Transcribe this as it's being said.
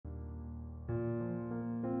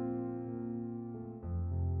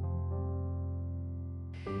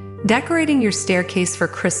Decorating your staircase for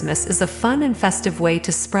Christmas is a fun and festive way to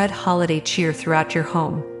spread holiday cheer throughout your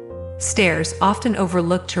home. Stairs, often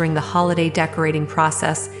overlooked during the holiday decorating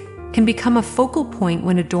process, can become a focal point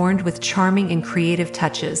when adorned with charming and creative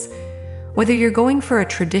touches. Whether you're going for a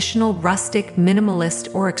traditional, rustic,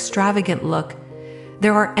 minimalist, or extravagant look,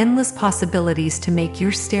 there are endless possibilities to make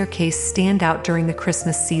your staircase stand out during the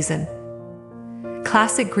Christmas season.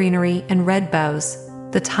 Classic greenery and red bows,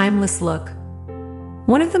 the timeless look.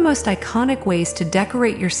 One of the most iconic ways to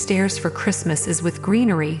decorate your stairs for Christmas is with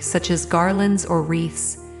greenery, such as garlands or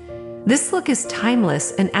wreaths. This look is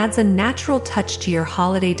timeless and adds a natural touch to your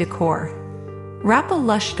holiday decor. Wrap a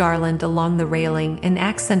lush garland along the railing and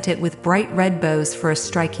accent it with bright red bows for a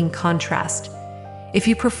striking contrast. If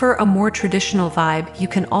you prefer a more traditional vibe, you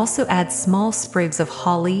can also add small sprigs of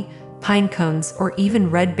holly, pinecones, or even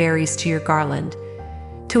red berries to your garland.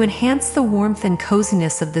 To enhance the warmth and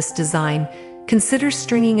coziness of this design, consider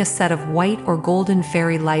stringing a set of white or golden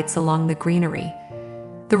fairy lights along the greenery.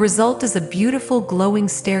 The result is a beautiful glowing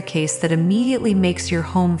staircase that immediately makes your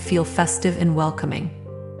home feel festive and welcoming.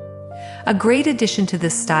 A great addition to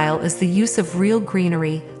this style is the use of real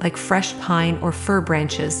greenery like fresh pine or fir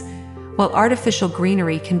branches. While artificial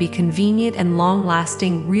greenery can be convenient and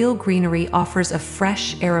long-lasting, real greenery offers a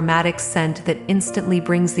fresh, aromatic scent that instantly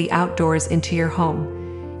brings the outdoors into your home.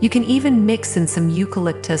 You can even mix in some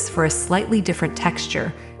eucalyptus for a slightly different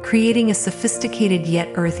texture, creating a sophisticated yet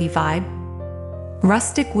earthy vibe.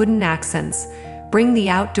 Rustic wooden accents bring the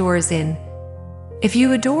outdoors in. If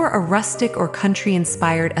you adore a rustic or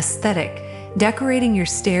country-inspired aesthetic, decorating your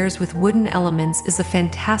stairs with wooden elements is a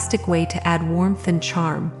fantastic way to add warmth and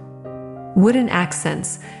charm. Wooden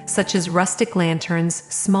accents, such as rustic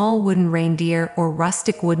lanterns, small wooden reindeer, or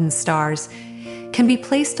rustic wooden stars, can be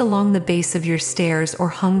placed along the base of your stairs or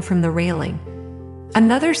hung from the railing.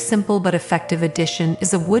 Another simple but effective addition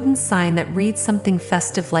is a wooden sign that reads something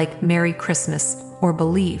festive like "Merry Christmas" or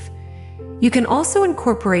 "Believe." You can also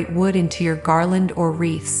incorporate wood into your garland or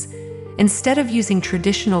wreaths. Instead of using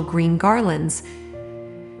traditional green garlands,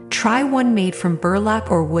 try one made from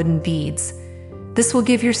burlap or wooden beads. This will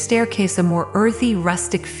give your staircase a more earthy,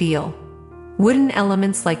 rustic feel. Wooden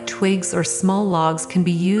elements like twigs or small logs can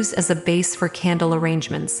be used as a base for candle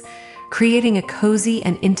arrangements, creating a cozy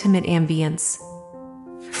and intimate ambience.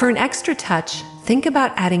 For an extra touch, think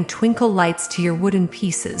about adding twinkle lights to your wooden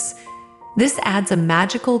pieces. This adds a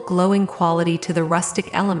magical, glowing quality to the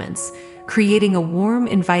rustic elements, creating a warm,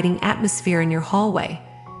 inviting atmosphere in your hallway.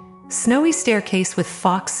 Snowy staircase with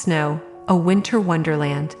fox snow, a winter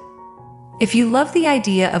wonderland. If you love the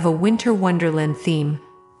idea of a winter wonderland theme,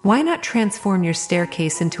 why not transform your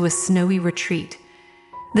staircase into a snowy retreat?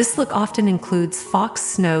 This look often includes fox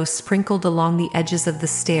snow sprinkled along the edges of the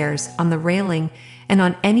stairs, on the railing, and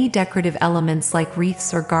on any decorative elements like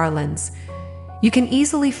wreaths or garlands. You can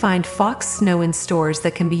easily find fox snow in stores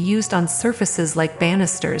that can be used on surfaces like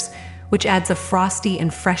banisters, which adds a frosty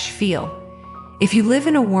and fresh feel. If you live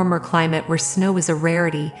in a warmer climate where snow is a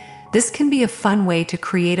rarity, this can be a fun way to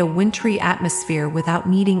create a wintry atmosphere without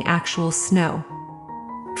needing actual snow.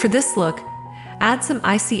 For this look, add some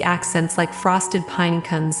icy accents like frosted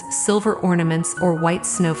pinecones, silver ornaments, or white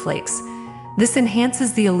snowflakes. This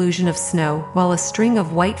enhances the illusion of snow, while a string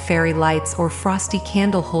of white fairy lights or frosty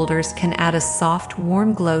candle holders can add a soft,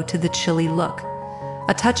 warm glow to the chilly look.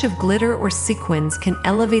 A touch of glitter or sequins can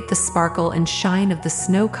elevate the sparkle and shine of the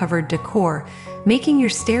snow-covered decor, making your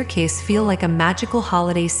staircase feel like a magical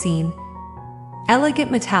holiday scene. Elegant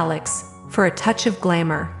metallics, for a touch of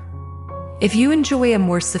glamour. If you enjoy a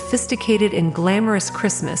more sophisticated and glamorous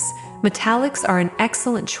Christmas, metallics are an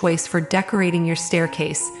excellent choice for decorating your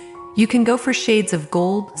staircase. You can go for shades of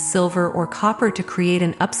gold, silver, or copper to create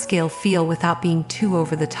an upscale feel without being too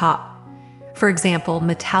over the top. For example,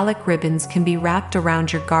 metallic ribbons can be wrapped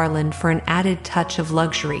around your garland for an added touch of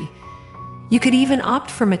luxury. You could even opt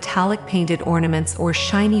for metallic painted ornaments or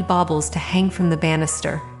shiny baubles to hang from the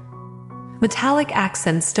banister. Metallic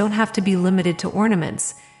accents don't have to be limited to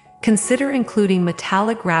ornaments. Consider including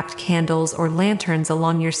metallic wrapped candles or lanterns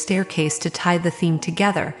along your staircase to tie the theme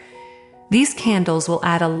together. These candles will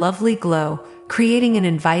add a lovely glow, creating an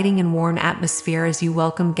inviting and warm atmosphere as you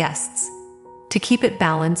welcome guests. To keep it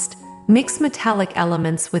balanced, mix metallic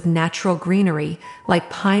elements with natural greenery,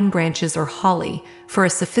 like pine branches or holly, for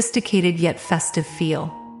a sophisticated yet festive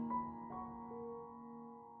feel.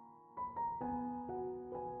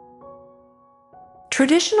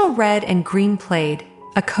 Traditional red and green plaid,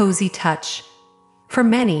 a cozy touch. For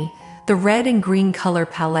many, the red and green color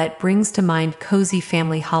palette brings to mind cozy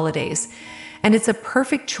family holidays, and it's a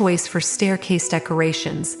perfect choice for staircase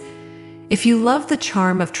decorations. If you love the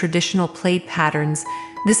charm of traditional plaid patterns,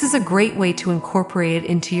 this is a great way to incorporate it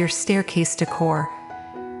into your staircase decor.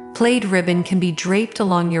 Plaid ribbon can be draped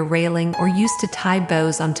along your railing or used to tie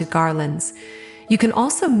bows onto garlands. You can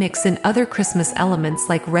also mix in other Christmas elements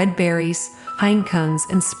like red berries, pine cones,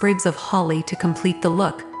 and sprigs of holly to complete the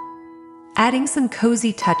look. Adding some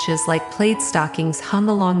cozy touches like plaid stockings hung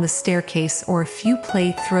along the staircase or a few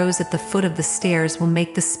plaid throws at the foot of the stairs will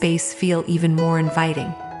make the space feel even more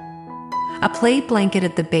inviting. A plaid blanket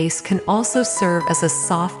at the base can also serve as a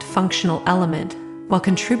soft, functional element while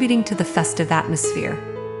contributing to the festive atmosphere.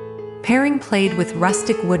 Pairing plaid with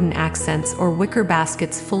rustic wooden accents or wicker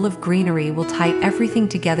baskets full of greenery will tie everything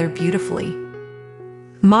together beautifully.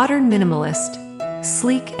 Modern minimalist,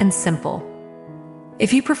 sleek and simple.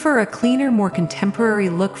 If you prefer a cleaner, more contemporary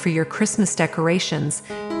look for your Christmas decorations,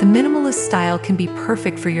 the minimalist style can be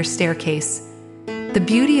perfect for your staircase. The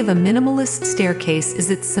beauty of a minimalist staircase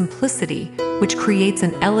is its simplicity, which creates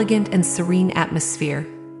an elegant and serene atmosphere.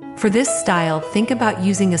 For this style, think about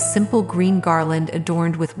using a simple green garland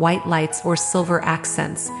adorned with white lights or silver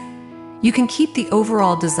accents. You can keep the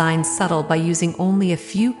overall design subtle by using only a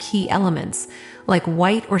few key elements, like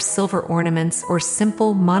white or silver ornaments or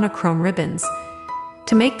simple monochrome ribbons.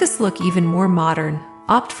 To make this look even more modern,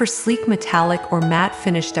 opt for sleek metallic or matte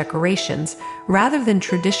finish decorations rather than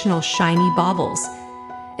traditional shiny baubles.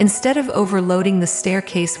 Instead of overloading the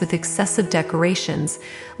staircase with excessive decorations,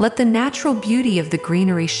 let the natural beauty of the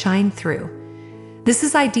greenery shine through. This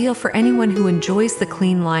is ideal for anyone who enjoys the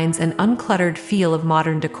clean lines and uncluttered feel of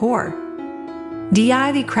modern decor.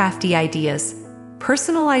 DIY crafty ideas.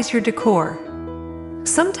 Personalize your decor.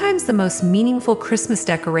 Sometimes the most meaningful Christmas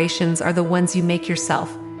decorations are the ones you make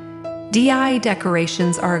yourself. DIY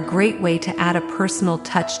decorations are a great way to add a personal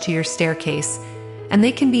touch to your staircase, and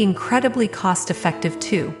they can be incredibly cost-effective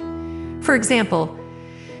too. For example,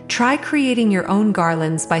 try creating your own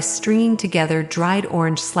garlands by stringing together dried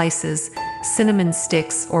orange slices, cinnamon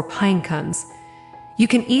sticks, or pine cones. You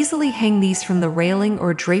can easily hang these from the railing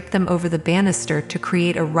or drape them over the banister to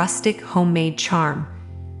create a rustic, homemade charm.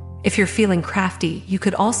 If you're feeling crafty, you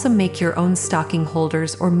could also make your own stocking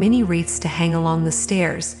holders or mini wreaths to hang along the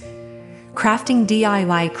stairs. Crafting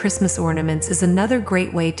DIY Christmas ornaments is another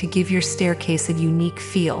great way to give your staircase a unique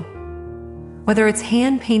feel. Whether it's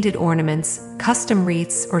hand-painted ornaments, custom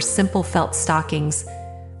wreaths, or simple felt stockings,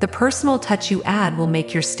 the personal touch you add will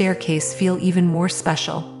make your staircase feel even more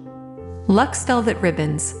special. Luxe velvet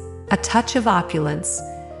ribbons, a touch of opulence.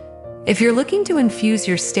 If you're looking to infuse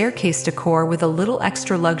your staircase decor with a little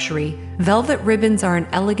extra luxury, velvet ribbons are an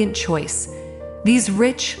elegant choice. These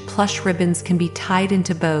rich, plush ribbons can be tied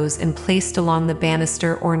into bows and placed along the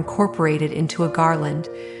banister or incorporated into a garland.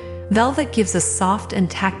 Velvet gives a soft and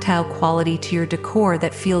tactile quality to your decor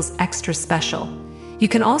that feels extra special. You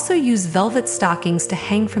can also use velvet stockings to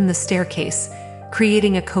hang from the staircase,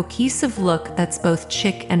 creating a cohesive look that's both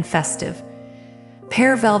chic and festive.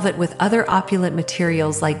 Pair velvet with other opulent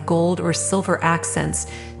materials like gold or silver accents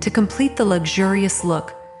to complete the luxurious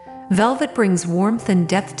look. Velvet brings warmth and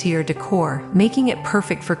depth to your decor, making it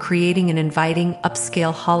perfect for creating an inviting,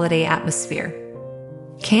 upscale holiday atmosphere.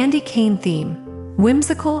 Candy cane theme.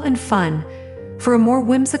 Whimsical and fun. For a more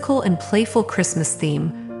whimsical and playful Christmas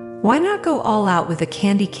theme, why not go all out with a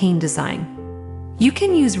candy cane design? You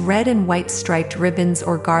can use red and white striped ribbons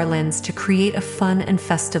or garlands to create a fun and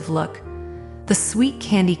festive look. The sweet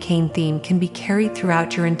candy cane theme can be carried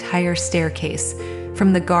throughout your entire staircase,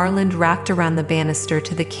 from the garland wrapped around the banister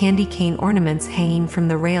to the candy cane ornaments hanging from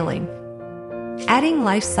the railing. Adding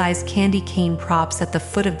life-size candy cane props at the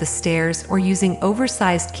foot of the stairs or using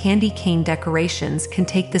oversized candy cane decorations can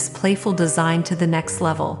take this playful design to the next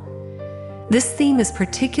level. This theme is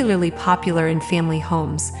particularly popular in family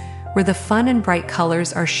homes, where the fun and bright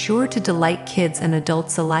colors are sure to delight kids and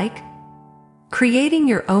adults alike. Creating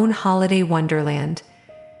your own holiday wonderland.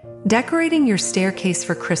 Decorating your staircase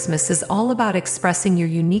for Christmas is all about expressing your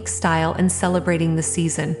unique style and celebrating the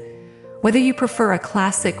season. Whether you prefer a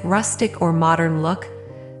classic, rustic, or modern look,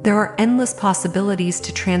 there are endless possibilities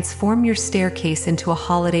to transform your staircase into a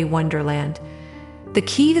holiday wonderland. The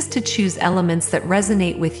key is to choose elements that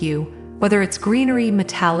resonate with you, whether it's greenery,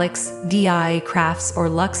 metallics, DIY crafts, or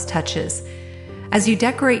luxe touches. As you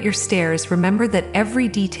decorate your stairs, remember that every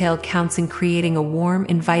detail counts in creating a warm,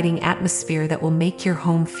 inviting atmosphere that will make your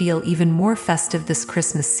home feel even more festive this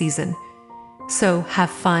Christmas season. So, have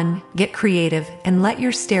fun, get creative, and let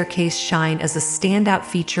your staircase shine as a standout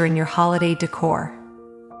feature in your holiday decor.